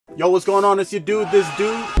Yo, what's going on? It's your dude, this dude.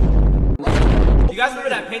 You guys remember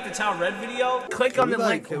that Paint the Town Red video? Click on the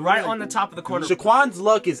link right on the top of the corner. Shaquan's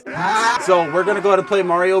luck is ass. So we're gonna go ahead and play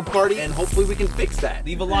Mario Party, and hopefully we can fix that.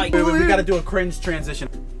 Leave a like. Wait, we gotta do a cringe transition.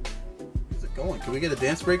 How's it going? Can we get a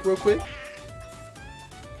dance break real quick?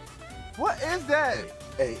 What is that?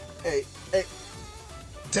 Hey.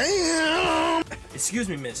 Damn! Excuse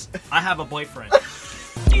me, miss. I have a boyfriend.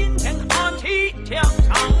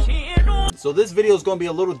 So this video is gonna be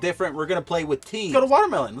a little different. We're gonna play with teams. Let's go to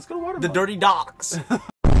Watermelon. Let's go to Watermelon. The Dirty Dogs.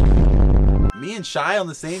 Me and Shy on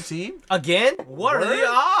the same team? Again? What are the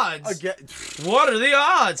odds? Again. What are the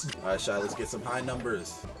odds? Alright, Shy, let's get some high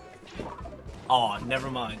numbers. Oh, never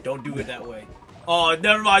mind. Don't do it that way. Oh,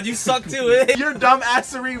 never mind. You suck too. Your dumb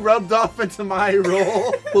assery rubbed off into my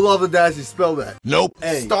roll. Pull off the dash, you spell that. Nope.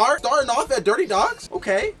 Hey. Starting off at Dirty Dogs?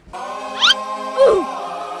 Okay.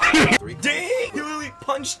 Dang! He really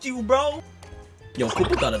punched you, bro. Yo,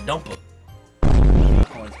 Cooper got a dumper.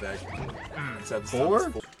 Coins back.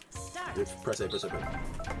 Four? Press A. Here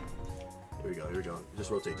we go.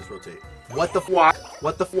 Just rotate. What the fuck?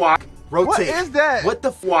 Rotate. What is that? What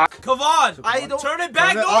the fuck? Come on! I don't Turn it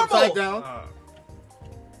back Turn it normal! upside down.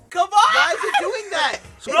 Come on! Why is it doing that?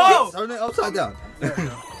 Bro! Turn it upside down.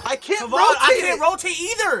 I can't Come rotate on, I it. can't rotate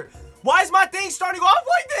either! Why is my thing starting off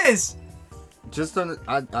like this? Just turn it.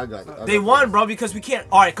 I got it. They won, bro, because we can't.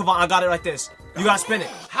 Alright, come on, I got it like this. You gotta spin it.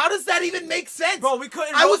 How does that even make sense? Bro, we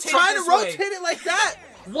couldn't I was rotate trying it to this way. rotate it like that.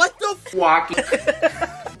 What the fuck?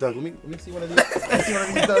 Doug, let me see one of these.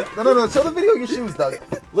 Doug. No. Show the video of your shoes, Doug.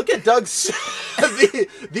 Look at Doug's.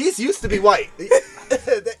 These used to be white. Damn!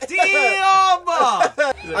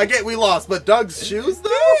 I get we lost, but Doug's shoes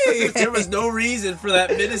though? There was no reason for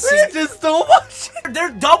that menacing. Just don't watch it.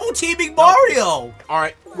 They're double teaming Mario.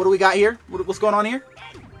 Alright, what do we got here? What's going on here?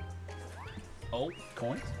 Oh,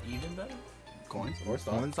 Coins? even better. Coins or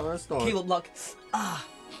stars? One star star. Caleb Luck. Ah,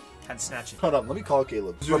 had to snatch it. Hold up, let me call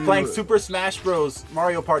Caleb. We're playing Super Smash Bros.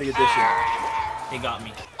 Mario Party Edition. They got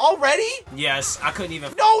me. Already? Yes, I couldn't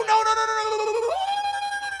even. No.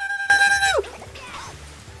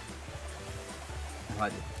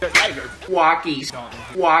 Walkies.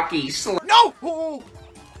 No!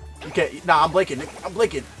 Okay, nah, I'm blinking. I'm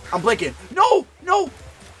blinking. No! Oh no!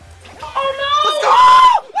 Let's go!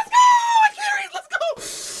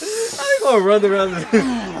 I ain't gonna run around this.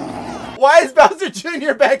 Why is Bowser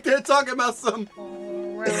Jr. back there talking about some?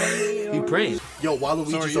 He prayed. Yo,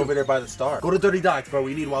 Waluigi's over there by the star. Go to Dirty Dogs, bro.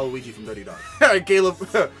 We need Waluigi from Dirty Dogs. Alright, Caleb.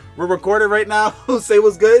 We're recording right now. Say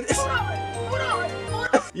what's good.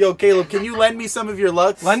 Yo, Caleb, can you lend me some of your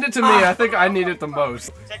luck? Lend it to me. I think I need it the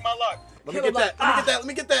most. Take my luck. Let me get that. Let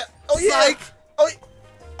me get that. Oh yeah.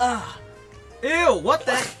 Oh. Ew, what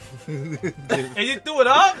the? And you threw it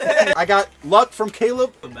up? I got luck from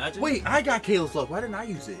Caleb. Imagine. Wait, I got Caleb's luck. Why didn't I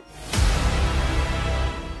use it?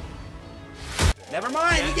 Never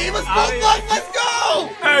mind. He gave us both luck. Let's go.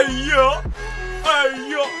 Hey yo.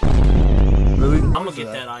 Really? I'm gonna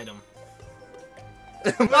get that item.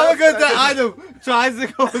 I'm gonna get that item. Tries to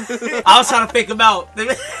go. I was trying to fake him out.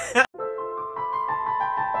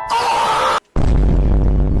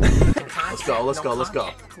 Let's go.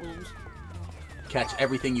 Catch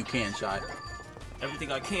everything you can, Shy.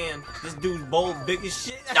 Everything I can. This dude's bold, big as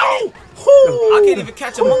shit. No! I can't even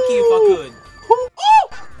catch a monkey if I could.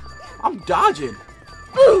 I'm dodging.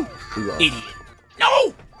 Idiot.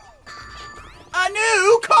 No! A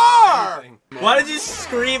new car! Why did you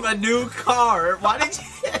scream a new car? Why did you?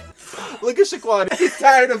 Look at Shaquan. He's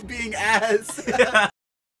tired of being ass.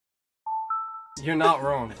 You're not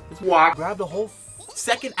wrong. Grab the whole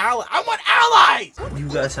second ally. I want allies! You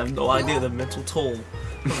guys have no idea the mental toll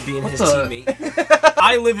of being his teammate.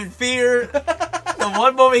 I live in fear. The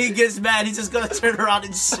one moment he gets mad, he's just gonna turn around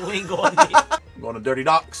and swing on me. I'm going to Dirty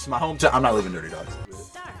Dogs, my hometown. I'm not living Dirty Dogs.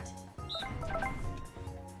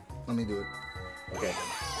 Let me do it. Okay.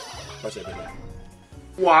 Watch that video.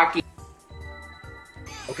 Walkie.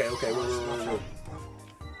 Okay. Wait.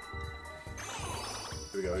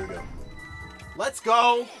 Here we go. Let's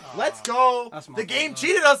go. The game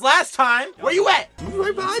cheated us last time. Where you at? I'm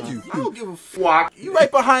right behind you. I don't give a fuck. You right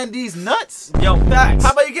behind these nuts. Yo, facts.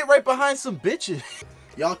 How about you get right behind some bitches?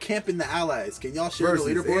 Y'all camping the allies. Can y'all share the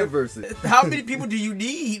leaderboard? Versus. How many people do you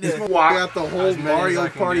need? I got the whole As many as Mario I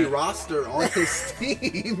can Party get. roster on his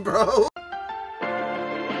team, bro.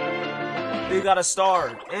 They got a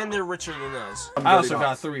star, and they're richer than us. I also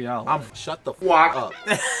got 3 out. Shut the fuck up.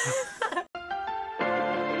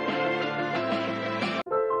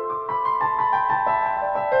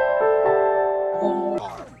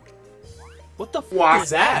 What the fuck is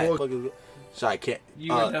that? Shy, can't.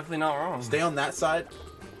 You were definitely not wrong. Stay on that side.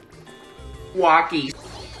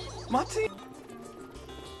 My team.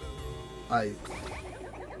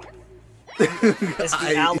 It's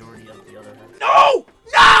the alley. No!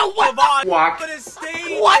 No! What? Come on! Walk. You could have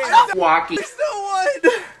stayed What there. the? Walkie. There's no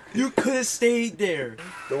one! You could have stayed there.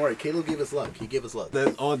 Don't worry, Caleb gave us luck. He gave us luck.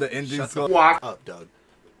 All the endings go. Walk. Up, Doug.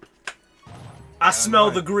 I smell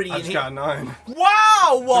the gritty I in just here. got 9.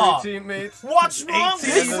 Wow! 3 teammates. What's wrong with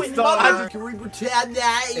 18 you? is star. Can we pretend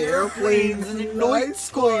that airplanes in the night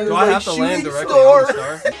square? Do I have to land directly on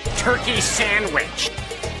the star? Turkey sandwich.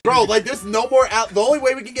 Bro, like, there's no more the only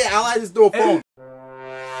way we can get allies is through a phone.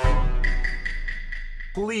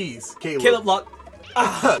 Please, Caleb. Caleb luck.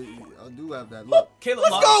 I do have that. Look. Caleb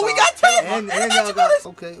Let's luck. go! We got 10! And y'all got.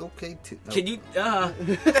 Okay, okay. Can you,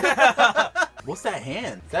 What's that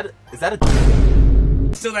hand? Is that a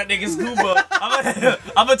Still that nigga's Goomba.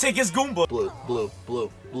 I'm gonna take his Goomba. blue, blue,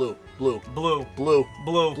 blue, blue, blue, Blue. blue,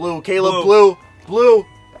 Blue. blue, Caleb, blue, blue.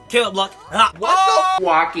 Caleb luck. Ah. What the?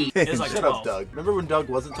 Walkie. It was like Shut 12. up, Doug. Remember when Doug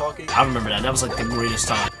wasn't talking? I remember that. That was like the greatest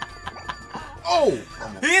time. Oh!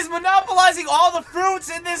 He's monopolizing all the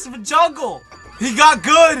fruits in this jungle. He got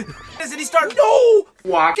good. And he started. No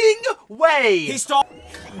Walking. fucking way! He started.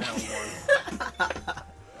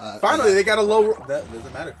 Finally, they got a low. That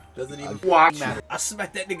doesn't matter. Doesn't even Watch. matter. I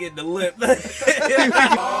smacked that nigga in the lip.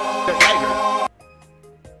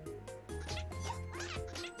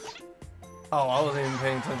 Oh, I wasn't even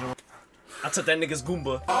paying attention. I took that nigga's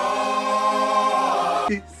Goomba.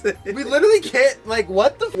 We literally can't. Like,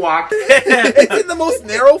 what the? Walk. It's in the most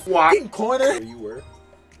narrow fucking corner. Where you were.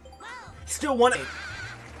 Still won. It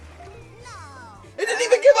didn't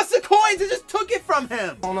even give us the coins. It just took it from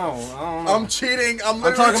him. I don't know. I don't know. I'm cheating. I'm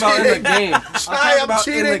I'm talking about cheating. in the game. Hi, I'm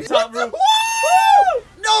cheating. top room.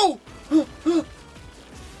 No!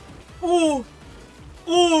 Ooh.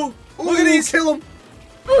 Ooh. Look at these. Kill him.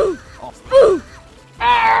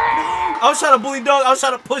 I was trying to bully Doug. I was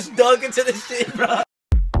trying to push Doug into this shit, bro.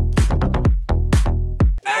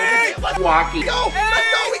 Hey! Walkie. Go!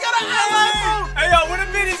 Let's go! We got an ally! Hey, yo, what a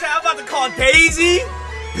minute. I'm about to call Daisy.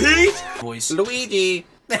 Peach. Voice. Luigi.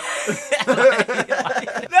 No! Right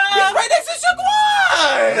next to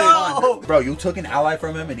Shaquan! No! Bro, you took an ally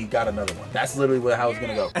from him and he got another one. That's literally how it's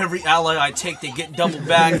gonna go. Every ally I take, they get double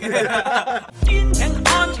back.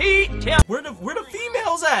 Where the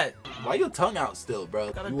females at? Why your tongue out still,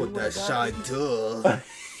 bro? You want that shy too.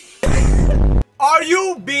 Are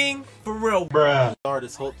you being for real?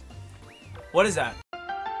 Artist hope. What is that?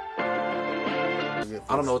 I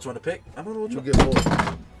don't know which one to pick. I don't know which You one. get more.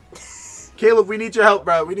 Caleb, we need your help,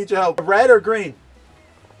 bro. We need your help. Red or green?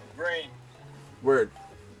 Green. Word.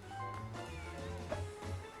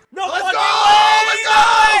 No, Let's fucking go! way! Let's go!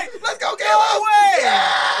 Let's go, Caleb! way!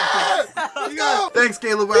 Yeah! Let's go! Thanks,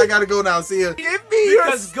 Caleb. I gotta go now. See ya. Give me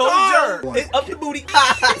Because Gojo is up the booty. We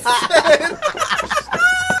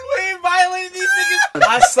ain't violating these niggas.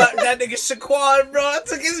 I slapped that nigga Shaquan, bro. I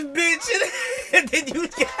took his bitch and then you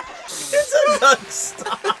get. It's a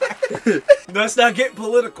stop. Let's not get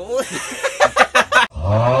political.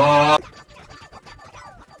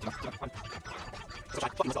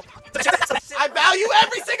 I value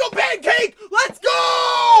every single pancake. Let's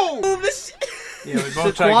go! Move this shit. Yeah, we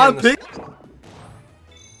both tried getting this.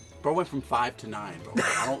 Bro went from 5 to 9, bro.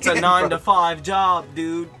 I don't It's a get it, 9 bro. to 5 job,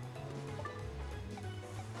 dude.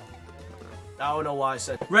 I don't know why I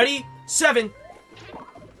said. Ready? 7.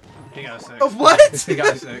 He got a 6. What? He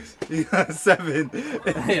got a 6. You got 7.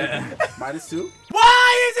 Yeah. -2?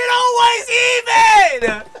 Why is it always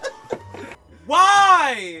even?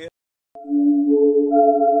 Why?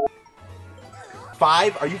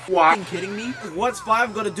 5? Are you fucking kidding me? What's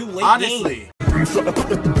 5 gonna do late Honestly. game?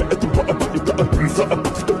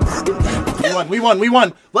 We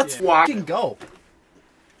won. Let's Yeah. fucking go.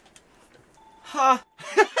 Huh?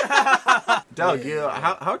 Doug,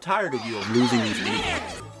 how tired are you of losing these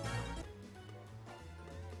games?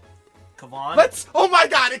 Come on. Oh my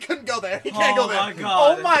god, it couldn't go there. He can't Oh go there. my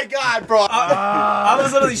God. Oh my god, bro. I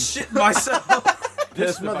was literally shitting myself.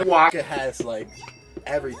 This motherfucker has like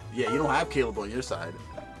every. Yeah, you don't have Caleb on your side.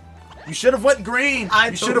 You should have went green.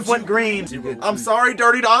 You should have went green. I'm sorry,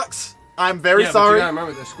 Dirty Docs. I'm very Yeah, sorry. But you gotta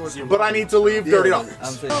remember the score's But I need to leave Dirty Docs.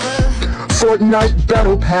 I'm saying. Fortnite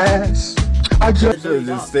Battle Pass. I just Should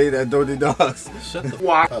just stay at Dirty Dogs. Shut the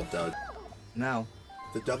Walk. fuck up, Doug. Now,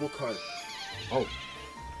 The double card. oh,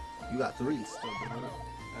 you got 3s.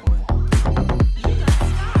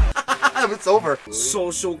 It's over.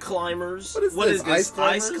 Social climbers. What is this, ice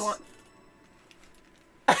climbers?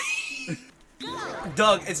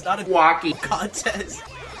 Doug, it's not a Walkie. contest.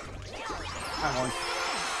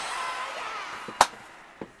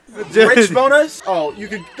 Rich bonus? Oh, you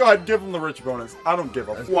can go ahead and give him the rich bonus. I don't give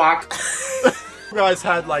a Walk. You guys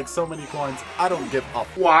had like so many coins. I don't give a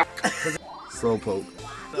Walk. Slowpoke.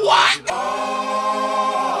 What?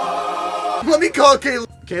 Let me call Caleb.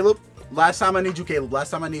 Caleb, last time I need you, Caleb. Last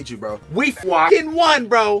time I need you, bro. We fucking won,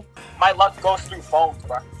 bro. My luck goes through phones,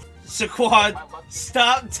 bro. Shaquan,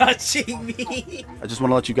 stop touching me. I just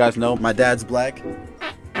want to let you guys know my dad's black.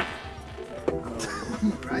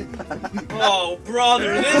 Oh,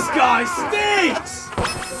 brother, this guy stinks.